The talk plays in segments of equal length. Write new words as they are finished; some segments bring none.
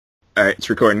Alright,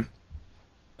 it's recording.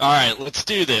 Alright, let's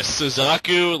do this.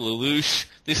 Suzaku, Lelouch,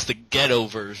 this is the ghetto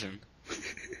version.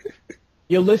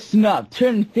 Yo, listen up.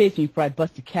 Turn and face me before I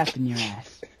bust a cap in your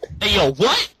ass. Hey, yo,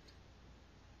 what?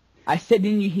 I said,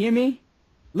 didn't you hear me?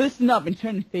 Listen up and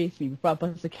turn and face me before I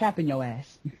bust a cap in your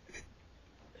ass.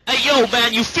 Hey, yo,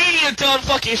 man, you Fenian done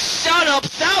fucking shot up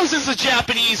thousands of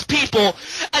Japanese people,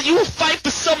 and you will fight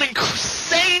for some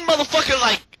insane motherfucker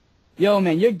like... Yo,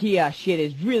 man, your Geass shit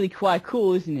is really quite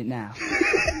cool, isn't it now?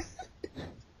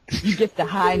 You get to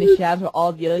hide in the shadows where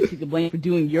all the others take the blame for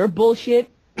doing your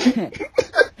bullshit?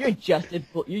 You're just a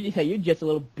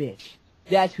little bitch.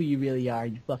 That's who you really are,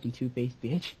 you fucking two-faced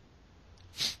bitch.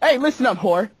 Hey, listen up,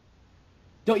 whore.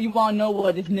 Don't you want to know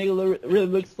what this nigga really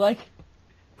looks like?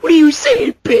 What are you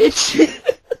saying, bitch?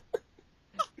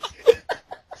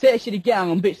 Say that shit again, I'm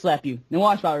gonna bitch slap you. Now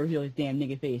watch while I reveal his damn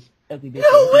nigga face. Ugly bitch.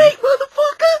 No way, motherfucker!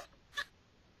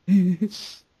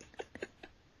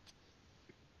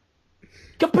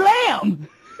 Kablam!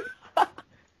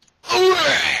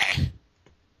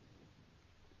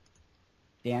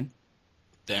 Dan?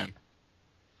 Dan.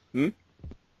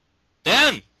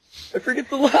 Dan? I forget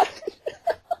the line.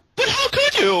 But how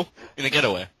could you? In a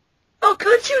getaway. How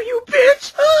could you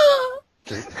bitch?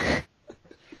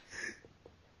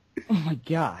 Oh my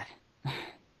god.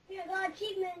 You got an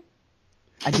achievement.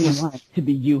 I didn't want it to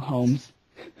be you, Holmes.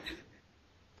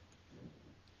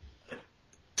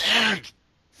 Dan!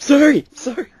 Sorry.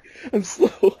 I'm slow.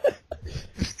 How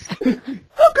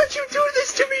could you do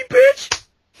this to me, bitch?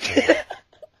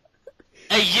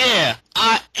 Hey, yeah,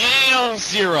 I am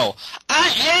Zero.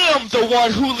 I am the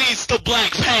one who leads the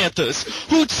Black Panthers,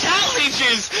 who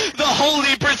challenges the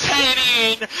Holy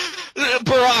Britannian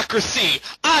bureaucracy.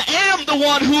 I am the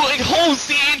one who holds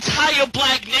the entire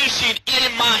black nation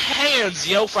in my hands,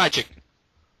 yo, fried chicken.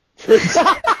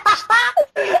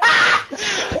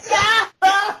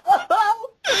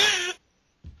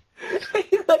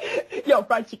 Yo,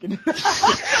 fried chicken.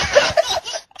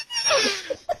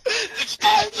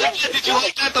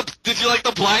 Did you like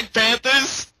the Black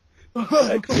Panthers? You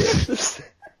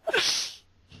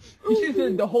should have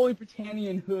said the Holy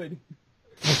Britannian Hood.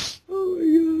 Oh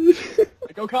my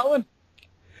god. Go, Colin.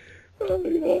 Oh my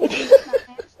god.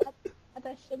 I thought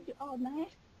I shoved you all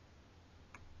night.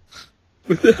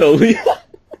 What the hell, Lee?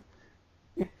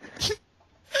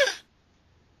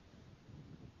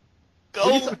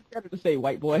 Go! Better to say,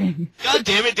 white boy. God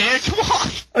damn it, Dan, come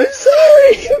on! I'm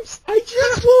sorry! I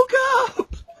just woke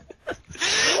up!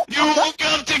 You woke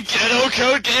up to Ghetto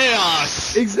Code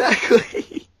Geass!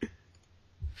 Exactly.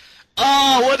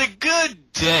 Oh, what a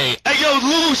good day! Hey, yo,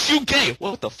 Lelouch, you gay!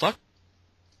 What the fuck?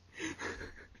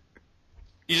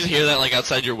 You just hear that, like,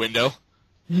 outside your window?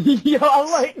 Yo,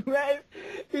 I'm like, man.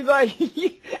 He's like, and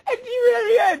you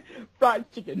really had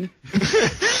fried chicken.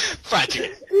 Fried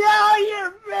chicken. Yo,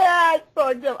 you're mad.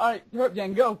 Fucked up. Alright,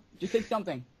 Dan, go. Just say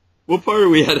something. What part are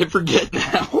we at? I forget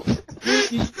now.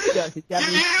 You use us,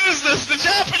 the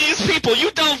Japanese people!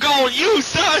 You don't go and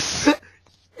use us!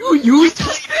 You used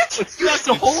us, bitch! You used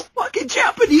the whole fucking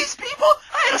Japanese people?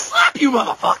 I had to slap you,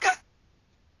 motherfucker!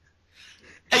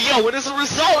 Hey, yo, and as a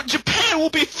result, Japan will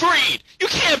be freed! You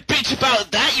can't bitch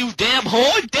about that, you damn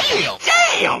whore! Damn!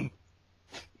 Damn!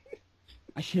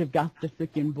 I should have got the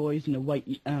frickin' boys in the white,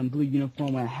 blue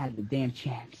uniform when I had the damn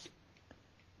chance.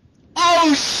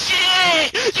 Oh,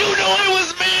 shit! You knew it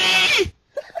was me!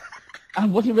 I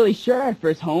wasn't really sure at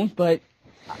first, Holmes, but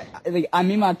I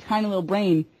made my tiny little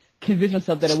brain convince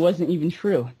myself that it wasn't even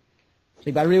true.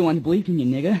 Like, I really wanted to believe in you,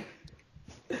 nigga.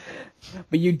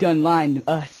 But you done lying to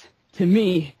us. To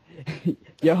me,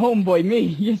 your homeboy me,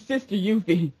 your sister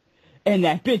Yuffie, and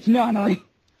that bitch Nonali.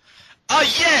 Oh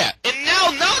yeah, and now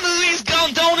Nonali's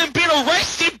gone down and been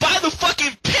arrested by the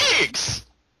fucking pigs!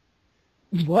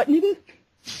 What, nigga?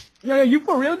 Yo, you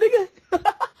for real, nigga?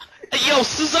 Hey, yo,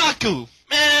 Suzaku,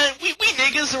 man, we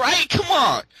niggas, right? Come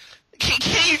on.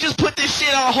 Can't you just put this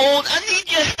shit on hold? I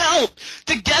need your help.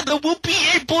 Together we'll be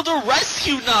able to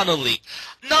rescue Nonali.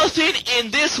 Nothing in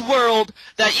this world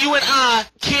that you and I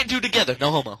can't do together.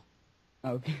 No homo.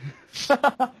 Okay.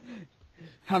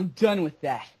 I'm done with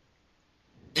that.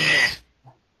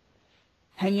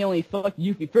 And you only fucked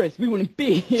Yuffie first, we wouldn't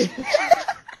be here.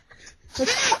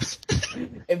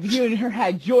 If you and her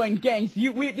had joined gangs,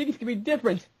 things could be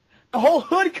different. The whole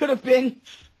hood could have been...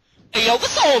 Hey, yo,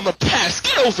 that's all in the past.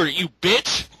 Get over it, you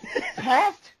bitch.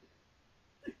 Past?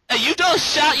 Hey, you done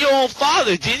shot your own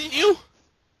father, didn't you?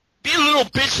 Be a little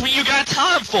bitch when you got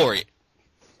time for it.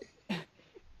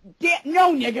 Yeah,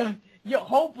 no, nigga. You're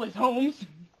hopeless, Holmes.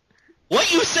 What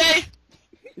you say?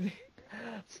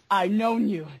 I've known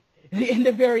you. In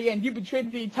the very end, you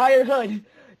betrayed the entire hood.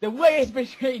 The way it's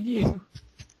betrayed you.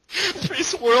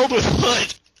 This world with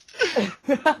hood.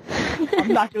 I'm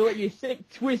not gonna let your sick,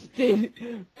 twisted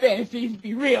fantasies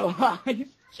be realized.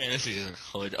 Fantasies and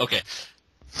hood. Okay.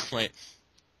 Wait.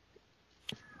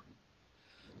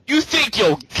 You think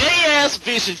your gay-ass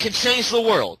vision can change the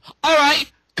world.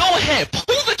 Alright, go ahead.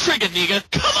 Pull the trigger, nigga.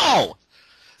 Come on.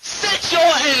 Set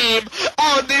your aim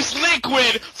on this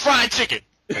liquid fried chicken.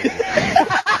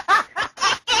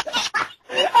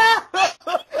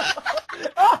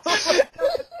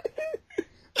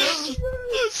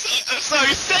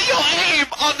 Sorry, set your aim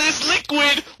on this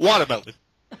liquid watermelon.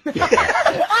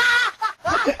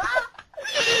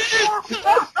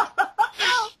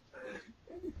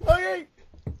 Okay.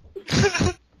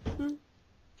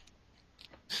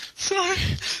 Sorry.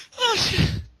 Oh shit.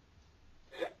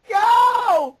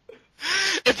 Go!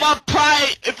 If my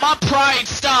pride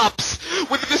stops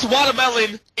when this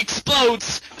watermelon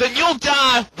explodes, then you'll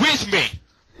die with me.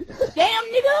 Damn,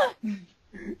 nigga!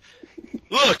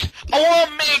 Look, I want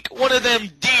to make one of them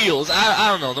deals. I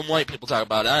don't know, them white people talk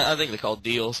about it. I think they're called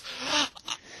deals.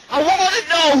 I want to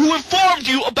know who informed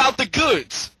you about the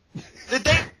goods. Did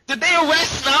they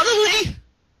arrest Natalie?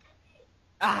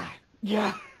 Ah,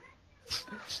 yeah.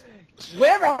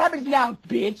 Whatever happens now,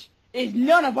 bitch, is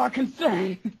none of our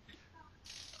concern.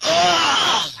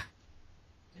 Ugh!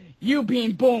 You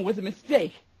being born was a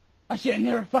mistake. I should have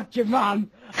never fucked your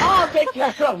mom. I'll take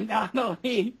care of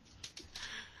Natalie.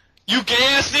 You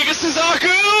gay-ass nigga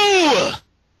Suzaku!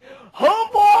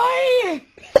 Homeboy!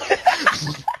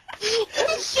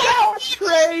 That was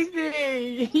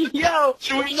crazy! Yo,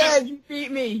 Should we man, you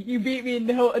beat me. You beat me in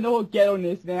the whole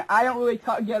ghetto-ness, man. I don't really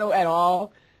talk ghetto at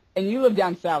all. And you live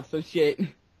down south, so shit.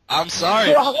 I'm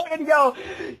sorry. So I'm gonna go,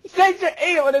 set your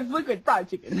aim on this liquid fried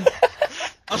chicken.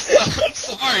 I'm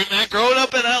sorry, man. Growing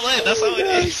up in LA, that's how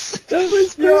it is. That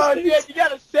was Yo, perfect. yeah, you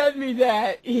gotta send me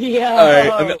that. Yo.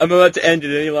 Alright, I'm about to end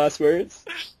it. Any last words?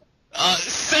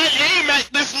 Set aim at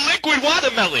this liquid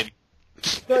watermelon.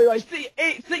 So, like,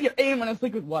 set your aim on this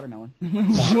liquid watermelon.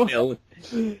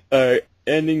 Alright,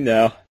 ending now.